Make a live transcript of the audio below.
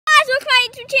welcome to my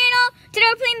YouTube channel. Today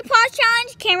we're playing the paws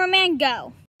challenge. Cameraman,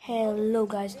 go. Hello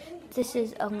guys, this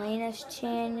is Elena's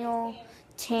channel.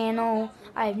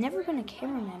 I've never been a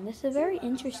cameraman. This is very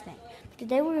interesting.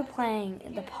 Today we were playing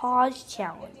the paws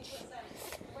challenge.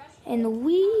 And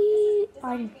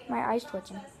my eye's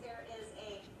twitching.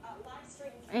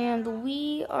 And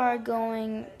we are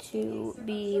going to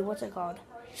be, what's it called?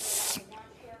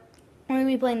 We're going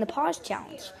to be playing the paws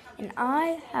challenge. And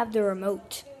I have the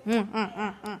remote.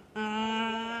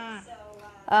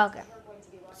 Okay.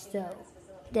 So,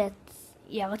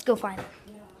 let's go find them.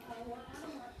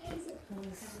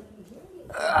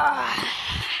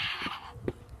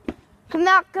 Come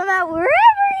out, wherever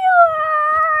you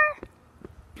are!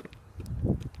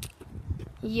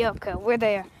 Yeah, okay, we're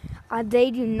there.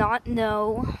 They do not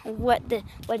know what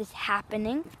is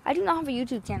happening. I do not have a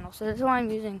YouTube channel, so that's why I'm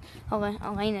using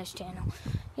Elena's channel.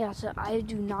 Yeah, so I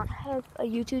do not have a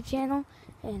YouTube channel,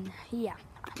 and yeah.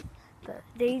 But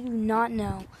they do not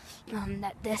know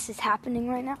that this is happening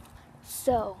right now.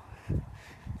 So,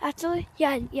 actually,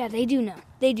 yeah, they do know.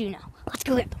 They do know. Let's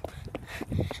go get them.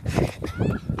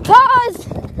 Pause!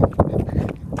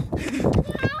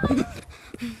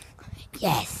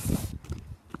 Yes.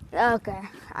 Okay.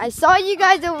 I saw you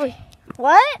guys over.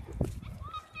 What?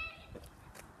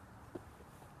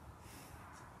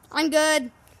 I'm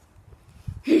good.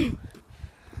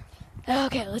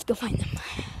 Okay, let's go find them.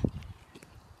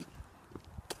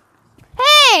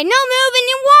 Hey, no moving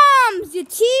your worms, you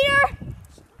cheater!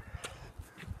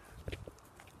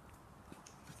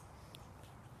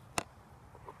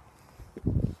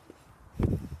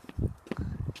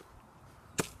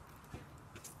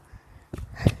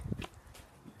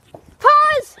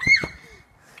 Pause!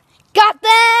 Got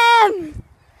them!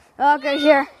 Okay,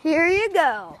 here you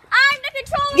go. I'm the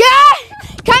controller. Yeah!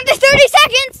 Count to 30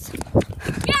 seconds!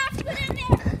 Yeah, put it in there.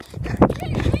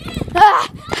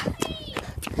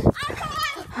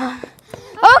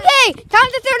 Okay, count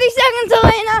to 30 seconds,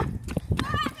 Elena.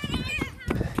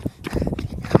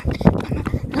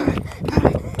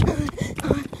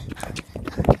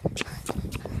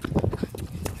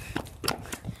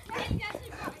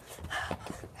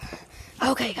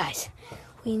 Okay, guys,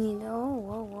 we need.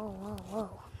 Whoa!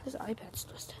 This iPad's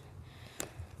twisted.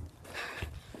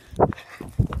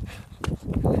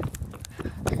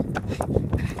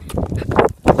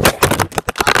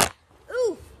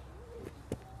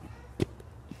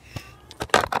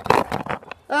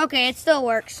 Okay, it still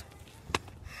works.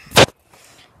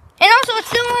 And also, it's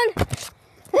still on.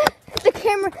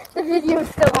 The video is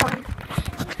still on.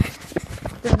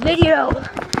 The video.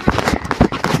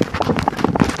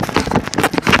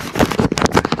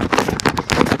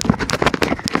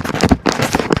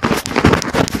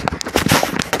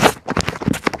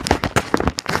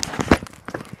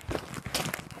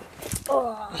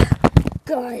 Oh,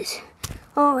 guys.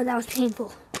 Oh, that was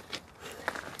painful.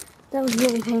 That was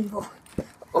really painful.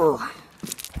 Oh,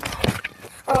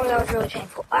 that was really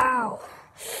painful. Ow.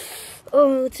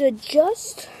 Oh, to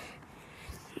adjust.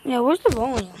 Yeah, where's the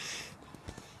volume?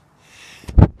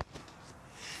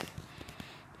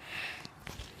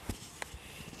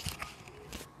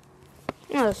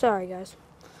 Oh, sorry, guys.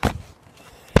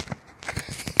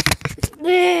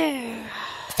 There.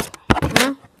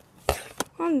 Huh?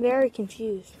 I'm very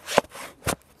confused.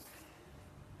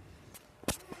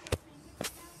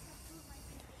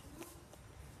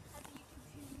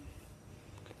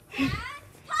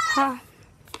 Huh.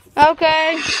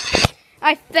 Okay,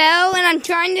 I fell and I'm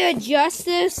trying to adjust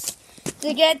this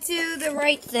to get to the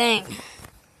right thing.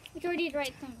 It's already the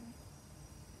right thing.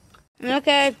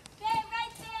 Okay. Stay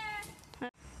right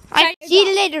there. I see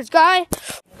you later, guy.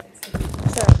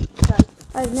 Sorry.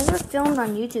 I've never filmed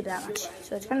on YouTube that much,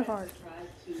 so it's kind of hard.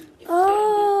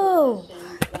 Oh,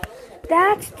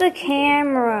 that's the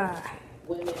camera.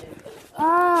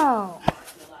 Oh,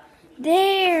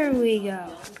 there we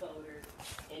go.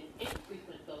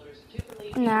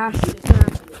 Nah.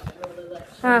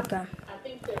 Okay.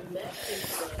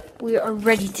 We are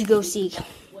ready to go seek.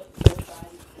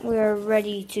 We are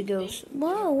ready to go.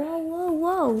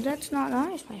 Whoa. That's not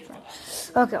nice, my friend.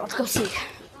 Okay, let's go seek.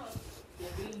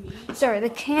 Sorry, the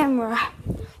camera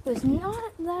was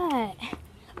not that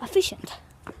efficient.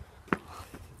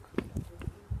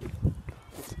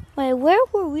 Wait, where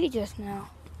were we just now?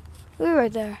 We were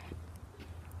right there.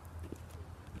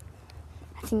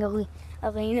 I think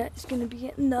Elena is going to be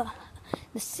getting the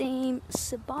same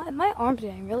spot. My arm's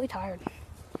getting really tired.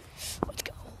 Let's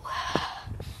go.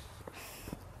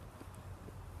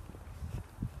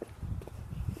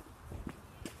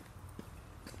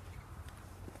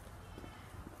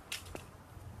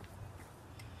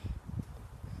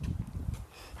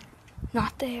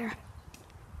 Not there.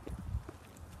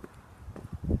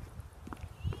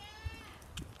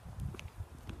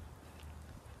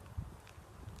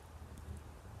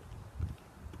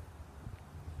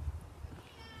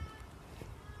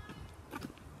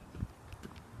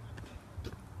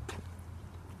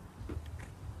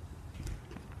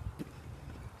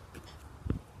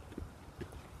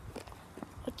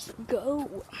 Let's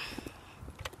go.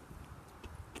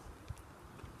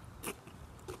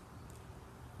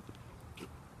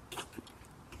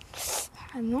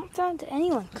 I've not found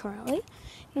anyone currently.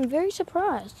 I'm very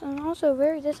surprised and also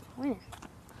very disappointed.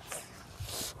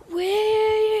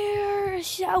 Where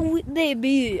shall they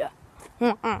be?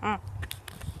 Not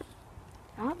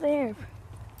there.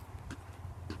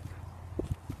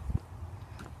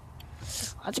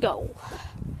 Let's go.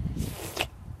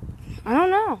 I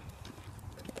don't know.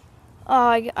 Oh,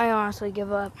 I honestly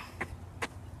give up.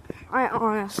 I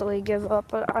honestly give up,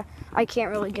 but I can't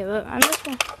really give up.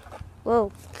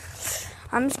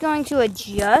 I'm just going to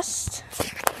adjust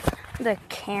the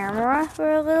camera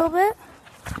for a little bit.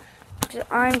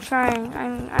 I'm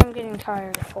getting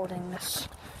tired of holding this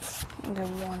in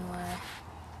one way.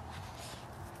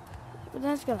 But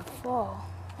that's gonna fall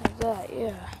like that,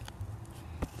 yeah.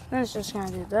 Then it's just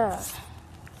gonna do that.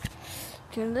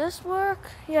 Can this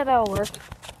work? Yeah, that'll work.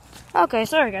 Okay,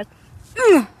 sorry guys.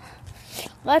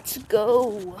 Let's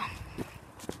go.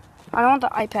 I don't want the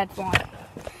iPad font.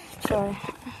 Sorry.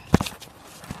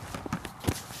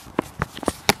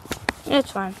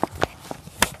 It's fine.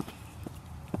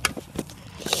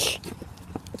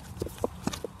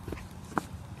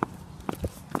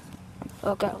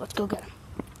 Okay, let's go get him.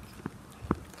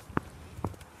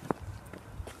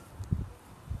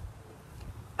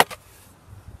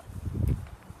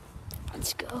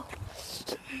 Let's go.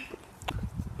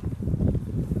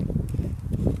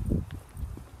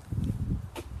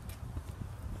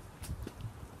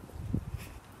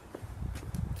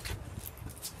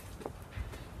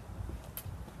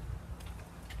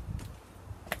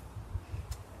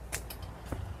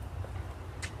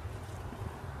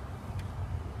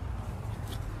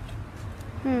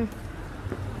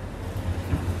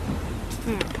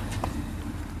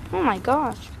 Oh my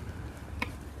gosh.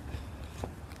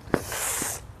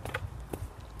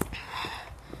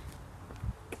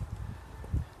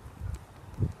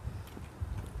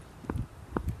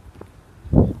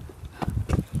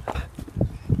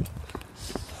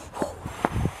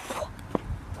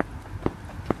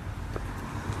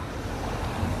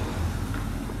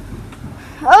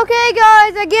 Okay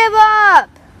guys, I give up.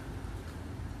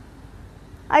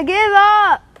 I give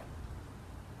up.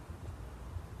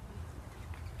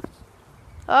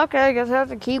 Okay, I guess I have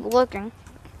to keep looking.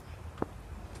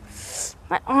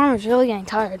 My arm is really getting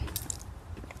tired.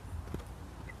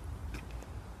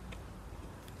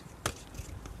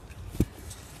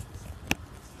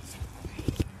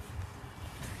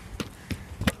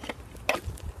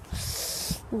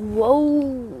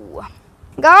 Whoa.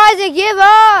 Guys, I give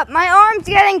up. My arm's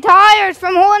getting tired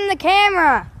from holding the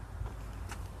camera.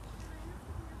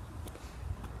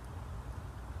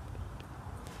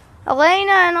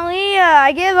 Elena and Aaliyah,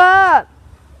 I give up.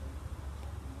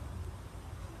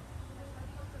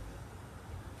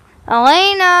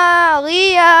 Elena,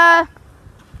 Aaliyah,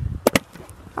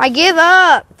 I give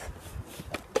up.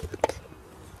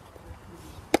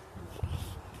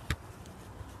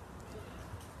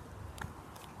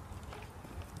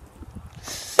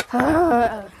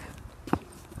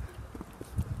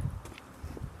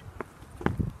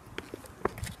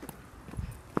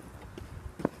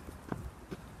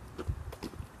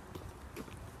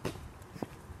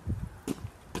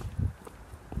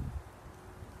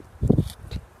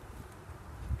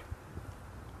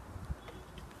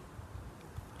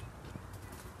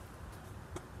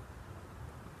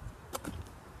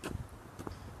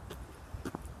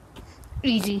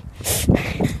 Easy. Guys,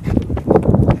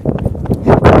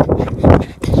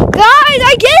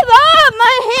 I give up!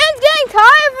 My hand's getting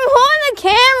tired from holding the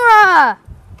camera!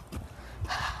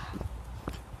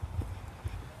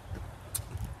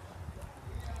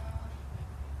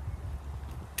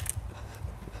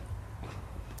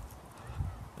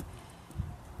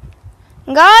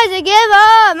 Guys, I give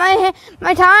up!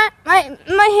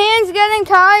 My hand's getting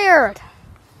tired.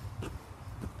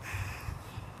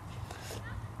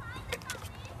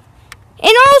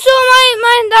 And also,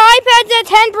 the iPad's at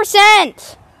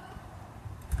 10%.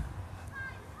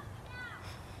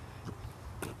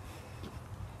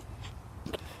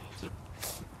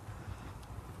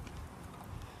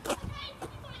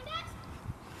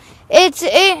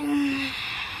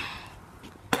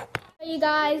 You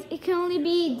guys, it can only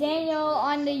be Daniel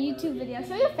on the YouTube video.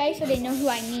 Show your face so they know who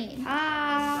I mean.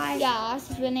 Hi. Yeah,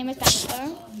 his real name is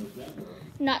Dexter.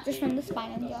 Not just from the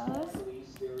Spine and Jaws.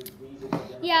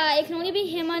 Yeah, it can only be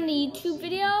him on the YouTube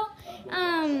video.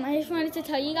 I just wanted to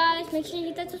tell you guys, make sure you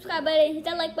hit that subscribe button, hit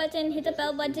that like button, hit the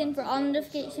bell button for all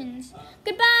notifications.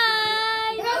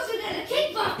 Goodbye!